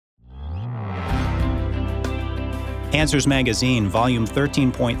Answers Magazine, Volume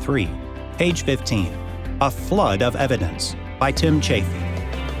 13.3, page 15. A Flood of Evidence by Tim Chaffey.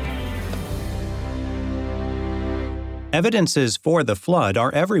 Evidences for the flood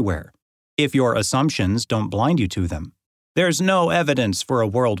are everywhere, if your assumptions don't blind you to them. There's no evidence for a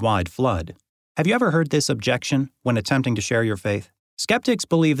worldwide flood. Have you ever heard this objection when attempting to share your faith? Skeptics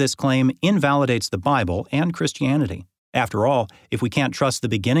believe this claim invalidates the Bible and Christianity. After all, if we can't trust the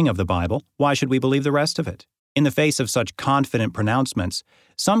beginning of the Bible, why should we believe the rest of it? In the face of such confident pronouncements,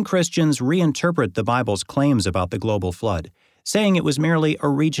 some Christians reinterpret the Bible's claims about the global flood, saying it was merely a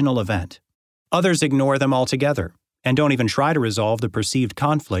regional event. Others ignore them altogether and don't even try to resolve the perceived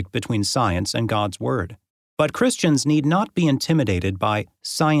conflict between science and God's Word. But Christians need not be intimidated by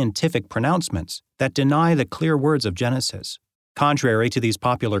scientific pronouncements that deny the clear words of Genesis. Contrary to these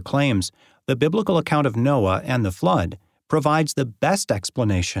popular claims, the biblical account of Noah and the flood provides the best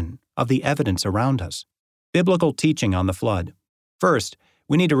explanation of the evidence around us. Biblical teaching on the flood. First,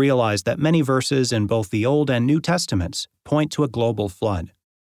 we need to realize that many verses in both the Old and New Testaments point to a global flood.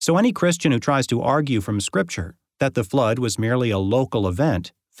 So any Christian who tries to argue from Scripture that the flood was merely a local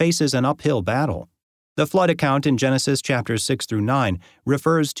event faces an uphill battle. The flood account in Genesis chapters 6 through 9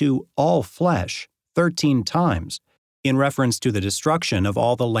 refers to all flesh 13 times in reference to the destruction of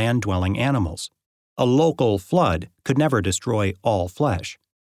all the land-dwelling animals. A local flood could never destroy all flesh.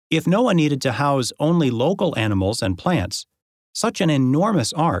 If Noah needed to house only local animals and plants, such an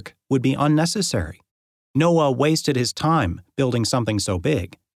enormous ark would be unnecessary. Noah wasted his time building something so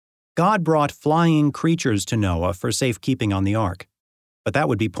big. God brought flying creatures to Noah for safekeeping on the ark. But that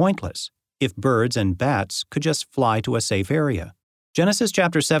would be pointless if birds and bats could just fly to a safe area. Genesis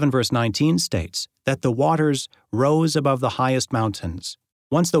chapter 7 verse 19 states that the waters rose above the highest mountains.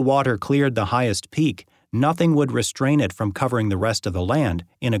 Once the water cleared the highest peak, nothing would restrain it from covering the rest of the land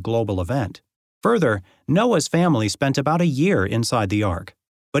in a global event. Further, Noah's family spent about a year inside the ark.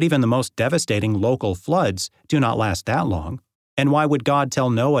 But even the most devastating local floods do not last that long. And why would God tell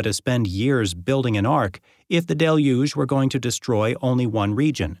Noah to spend years building an ark if the deluge were going to destroy only one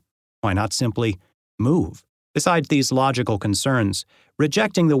region? Why not simply move? Besides these logical concerns,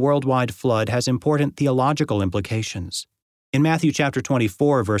 rejecting the worldwide flood has important theological implications. In Matthew chapter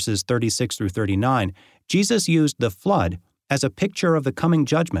 24, verses 36 through 39, Jesus used the flood as a picture of the coming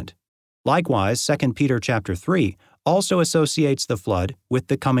judgment. Likewise, 2 Peter chapter 3 also associates the flood with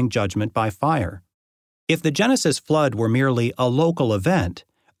the coming judgment by fire. If the Genesis flood were merely a local event,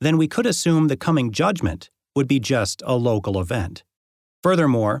 then we could assume the coming judgment would be just a local event.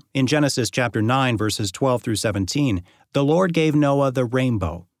 Furthermore, in Genesis chapter 9, verses 12 through 17, the Lord gave Noah the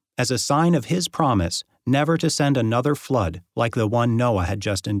rainbow as a sign of his promise never to send another flood like the one Noah had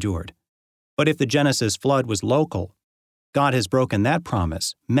just endured. But if the Genesis flood was local, God has broken that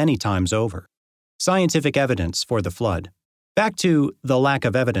promise many times over. Scientific evidence for the flood. Back to the lack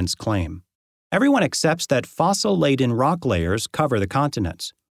of evidence claim. Everyone accepts that fossil-laden rock layers cover the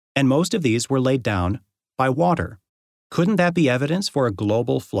continents, and most of these were laid down by water. Couldn't that be evidence for a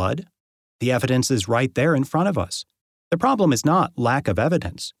global flood? The evidence is right there in front of us. The problem is not lack of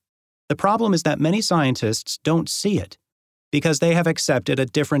evidence. The problem is that many scientists don't see it because they have accepted a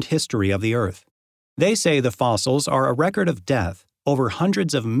different history of the Earth. They say the fossils are a record of death over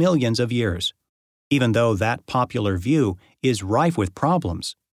hundreds of millions of years, even though that popular view is rife with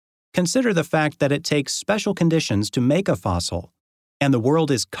problems. Consider the fact that it takes special conditions to make a fossil, and the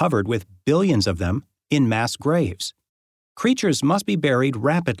world is covered with billions of them in mass graves. Creatures must be buried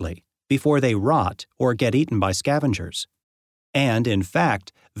rapidly before they rot or get eaten by scavengers. And, in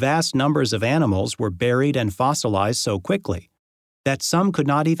fact, vast numbers of animals were buried and fossilized so quickly that some could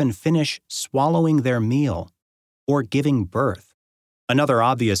not even finish swallowing their meal or giving birth. Another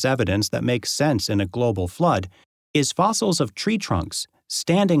obvious evidence that makes sense in a global flood is fossils of tree trunks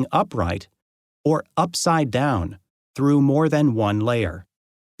standing upright or upside down through more than one layer.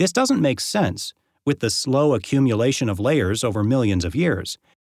 This doesn't make sense with the slow accumulation of layers over millions of years,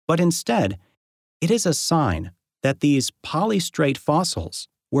 but instead, it is a sign that these polystrate fossils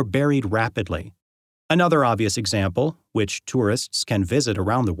were buried rapidly. Another obvious example, which tourists can visit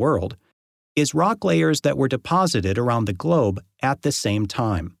around the world, is rock layers that were deposited around the globe at the same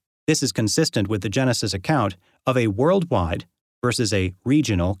time. This is consistent with the Genesis account of a worldwide versus a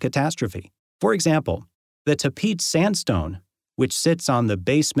regional catastrophe. For example, the Tapete Sandstone, which sits on the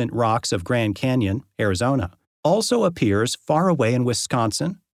basement rocks of Grand Canyon, Arizona, also appears far away in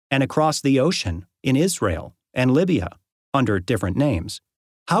Wisconsin and across the ocean in Israel and Libya under different names.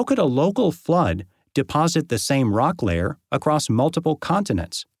 How could a local flood deposit the same rock layer across multiple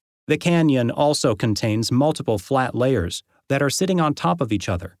continents? The canyon also contains multiple flat layers that are sitting on top of each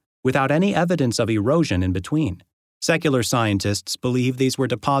other without any evidence of erosion in between. Secular scientists believe these were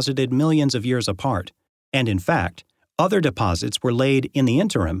deposited millions of years apart, and in fact, other deposits were laid in the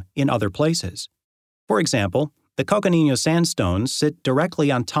interim in other places. For example, the Coconino sandstones sit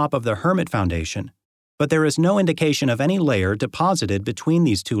directly on top of the Hermit Foundation, but there is no indication of any layer deposited between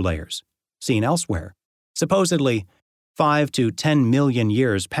these two layers, seen elsewhere. Supposedly, 5 to 10 million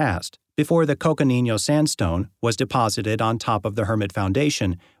years passed before the Coconino sandstone was deposited on top of the Hermit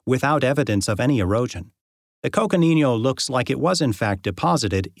Foundation without evidence of any erosion. The Coconino looks like it was in fact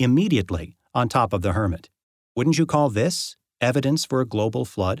deposited immediately on top of the Hermit. Wouldn't you call this evidence for a global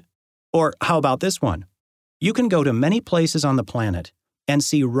flood? Or how about this one? You can go to many places on the planet and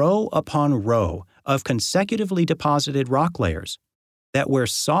see row upon row of consecutively deposited rock layers that were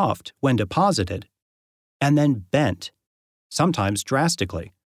soft when deposited and then bent, sometimes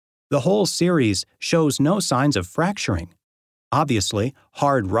drastically. The whole series shows no signs of fracturing. Obviously,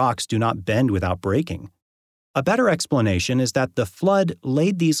 hard rocks do not bend without breaking. A better explanation is that the flood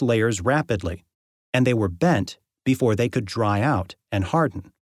laid these layers rapidly, and they were bent before they could dry out and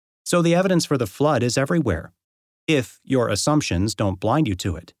harden. So the evidence for the flood is everywhere, if your assumptions don't blind you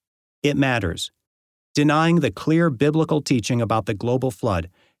to it. It matters. Denying the clear biblical teaching about the global flood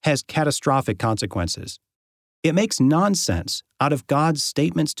has catastrophic consequences. It makes nonsense out of God's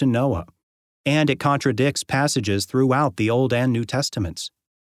statements to Noah, and it contradicts passages throughout the Old and New Testaments.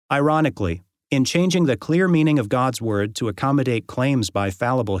 Ironically, in changing the clear meaning of God's Word to accommodate claims by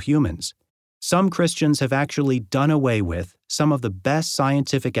fallible humans, some Christians have actually done away with some of the best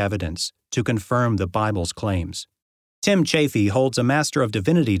scientific evidence to confirm the Bible's claims. Tim Chaffee holds a Master of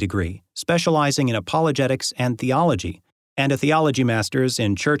Divinity degree, specializing in apologetics and theology, and a theology master's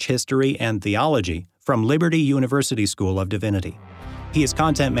in church history and theology from Liberty University School of Divinity. He is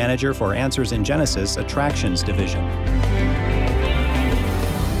content manager for Answers in Genesis Attractions Division.